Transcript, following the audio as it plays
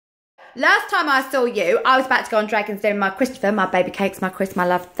last time I saw you, I was about to go on Dragon's Den with my Christopher, my baby cakes, my Chris, my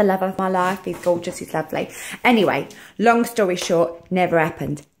love, the love of my life. He's gorgeous, he's lovely. Anyway, long story short, never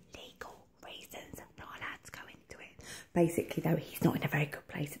happened. Legal reasons, not allowed to go into it. Basically, though, he's not in a very good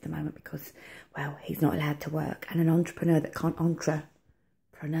place at the moment because, well, he's not allowed to work. And an entrepreneur that can't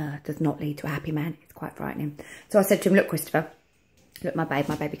entrepreneur does not lead to a happy man. It's quite frightening. So I said to him, look, Christopher, look, my babe,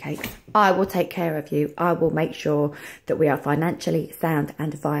 my baby cakes, I will take care of you. I will make sure that we are financially sound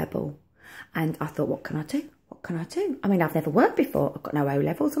and viable. And I thought, what can I do? What can I do? I mean, I've never worked before. I've got no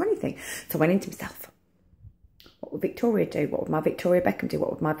O-levels or anything. So I went into myself. What would Victoria do? What would my Victoria Beckham do?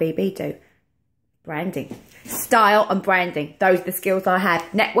 What would my VB do? Branding. Style and branding. Those are the skills I had.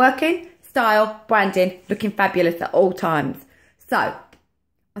 Networking, style, branding, looking fabulous at all times. So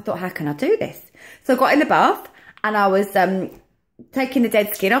I thought, how can I do this? So I got in the bath and I was taking the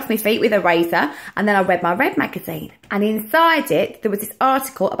dead skin off my feet with a razor, and then I read my Red magazine, and inside it there was this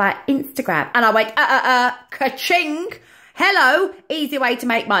article about Instagram, and I went ka-ching, hello, easy way to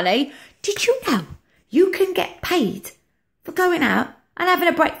make money. Did you know you can get paid for going out and having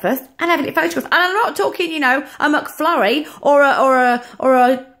a breakfast and having it photographed? And I'm not talking, you know, a McFlurry or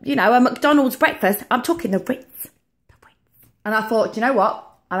a you know, a McDonald's breakfast. I'm talking the Ritz. And I thought, you know what?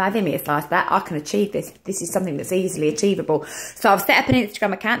 I'm having me a slice of that. I can achieve this. This is something that's easily achievable. So I've set up an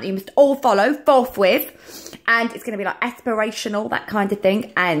Instagram account that you must all follow forthwith. And it's going to be like aspirational, that kind of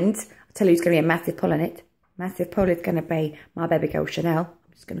thing. And I'll tell you who's going to be a massive pull on it. Massive pull is going to be my baby girl, Chanel.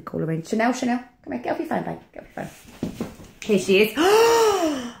 I'm just going to call her in. Chanel. Come here, get off your phone, babe. Get off your phone. Here she is.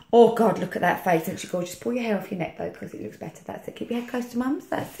 Oh, God, look at that face. Isn't she gorgeous? Pull your hair off your neck, though, because it looks better. That's it. Keep your head close to mum's.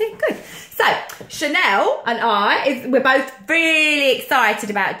 That's it. Good. So, Chanel and we're both really excited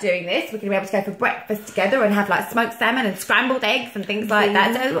about doing this. We're going to be able to go for breakfast together and have, like, smoked salmon and scrambled eggs and things like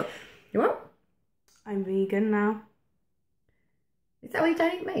that. So, you what? I'm vegan now. Is that why you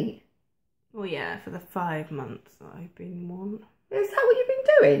don't eat meat? Well, yeah, for the 5 months that I've been one. Is that what you've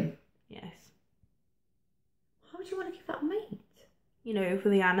been doing? Yes. Why would you want to give up meat? You know, for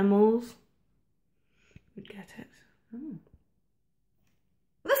the animals. Would get it. Oh.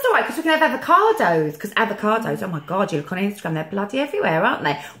 Well, that's all right, because we can have avocados. Because avocados, oh my God, you look on Instagram, they're bloody everywhere, aren't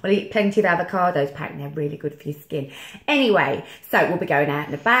they? We'll eat plenty of avocados. Apparently, they're really good for your skin. Anyway, so we'll be going out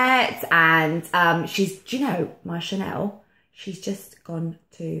and about. And she's, do you know, my Chanel, she's just gone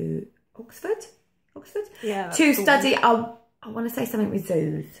to Oxford? Yeah. To study, I want to say something with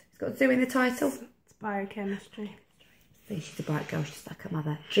zoos. It's got zoo in the title. It's biochemistry. She's a bright girl, she's like her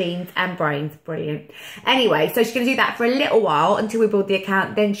mother. Genes and brains, brilliant. Anyway, so she's going to do that for a little while until we build the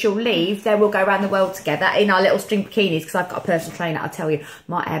account. Then she'll leave. Then we'll go around the world together in our little string bikinis, because I've got a personal trainer. I'll tell you,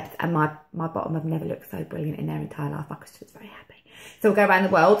 my abs and my bottom have never looked so brilliant in their entire life. My Christopher's very happy. So we'll go around the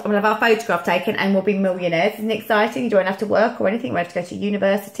world and we'll have our photograph taken and we'll be millionaires. Isn't it exciting? You don't have to work or anything. We don't have to go to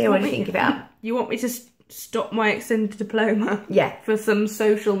university or anything. Give it up. You want me to stop my extended diploma? Yeah. For some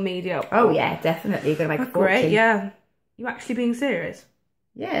social media? Oh, yeah, definitely. You're going to make a fortune. Great, yeah. You actually being serious?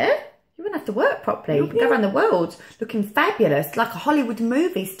 Yeah. You wouldn't have to work properly. You can go around the world looking fabulous, like a Hollywood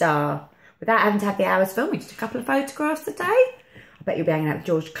movie star, without having to have the hours filming. Just a couple of photographs a day. I bet you'll be hanging out with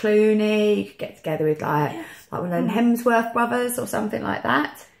George Clooney. You could get together with like one of them Hemsworth brothers or something like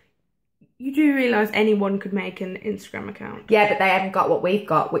that. You do realise anyone could make an Instagram account? Yeah, but they haven't got what we've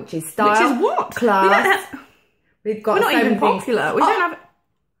got, which is style. Which is what? Class. We've got we're not even popular. We don't have...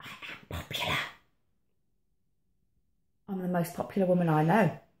 I am popular. I'm the most popular woman I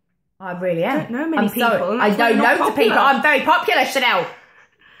know. I really am. I don't know many people. I know loads of people. I'm very popular, Chanel.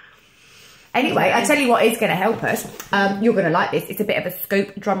 Anyway, I tell you what is going to help us. You're going to like this. It's a bit of a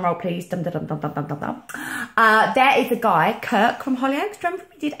scoop. Drum roll, please. Dum, dum, dum, dum, dum, dum, dum. There is a guy, Kirk from Hollyoaks. Remember,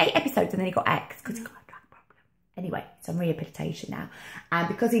 he did 8 episodes and then he got axed because he got a drug problem. Anyway, it's on rehabilitation now. And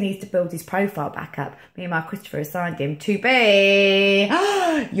because he needs to build his profile back up, me and my Christopher assigned him to be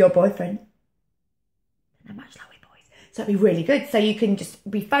your boyfriend. Not much like so it'd be really good. So you can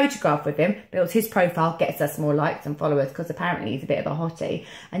just be photographed with him, builds his profile, gets us more likes and followers, because apparently he's a bit of a hottie.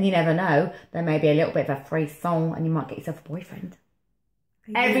 And you never know, there may be a little bit of a free song and you might get yourself a boyfriend.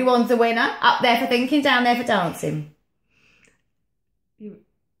 Yeah. Everyone's a winner. Up there for thinking, down there for dancing. You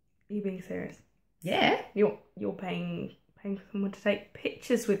being serious? Yeah. You're paying for someone to take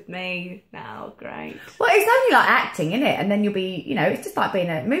pictures with me now. Great. Well, it's only like acting, isn't it? And then you'll be, you know, it's just like being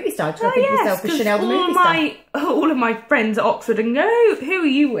a movie star. Just think of yourself as Chanel the movie star. All of my friends at Oxford and go, who are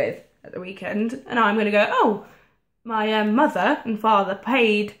you with at the weekend? And I'm going to go, oh, my mother and father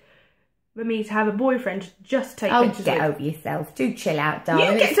paid for me to have a boyfriend to just take pictures with. Oh, get over yourself. Do chill out,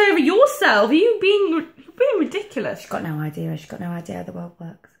 darling. You get over yourself. Are you being ridiculous? She's got no idea. She's got no idea how the world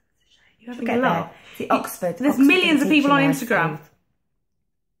works. You're having a laugh. See, Oxford. There's millions of people on Instagram.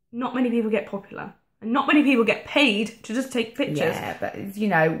 not many people get popular. And not many people get paid to just take pictures. Yeah, but, you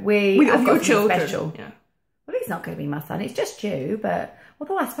know, we... With I've your got children. Special. Yeah. Well, he's not going to be my son. It's just you, but...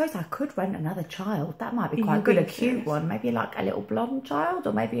 Although I suppose I could rent another child. That might be quite good, a cute one. Maybe like a little blonde child,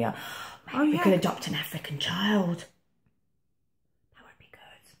 or maybe a... Maybe we could adopt an African child. That would be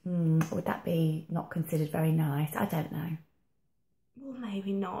good. Would that be not considered very nice? I don't know. Well,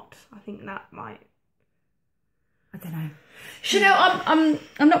 maybe not. I think that might... I don't know. Chanel,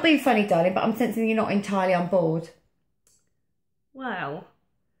 I'm not being funny, darling, but I'm sensing you're not entirely on board. Well,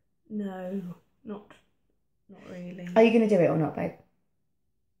 no, not really. Are you going to do it or not, babe?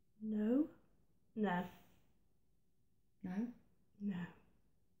 No. No. No? No.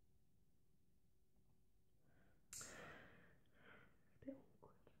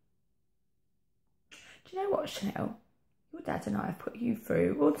 Do you know what, Chanel? Your dad and I have put you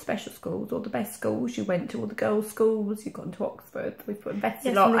through all the special schools, all the best schools. You went to all the girls' schools. You've gone to Oxford. We've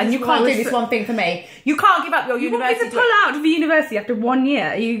invested a lot. And you can't do this one thing for me. You can't give up your university. You want me to pull out of the university after 1 year?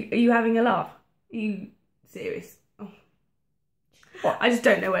 Are you having a laugh? Are you serious? Oh. What? I just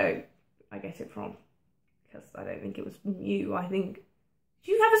don't know where I get it from. Because I don't think it was from you. I think...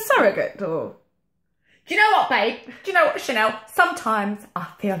 Do you have a surrogate or... Do you know what, babe? Do you know what, Chanel? Sometimes I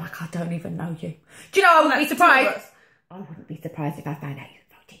feel like I don't even know you. Do you know I wouldn't be surprised? I wouldn't be surprised if I found out you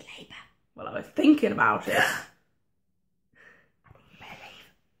voted Labour. Well, I was thinking about it. I think you better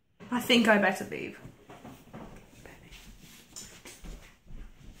leave. I think I better leave.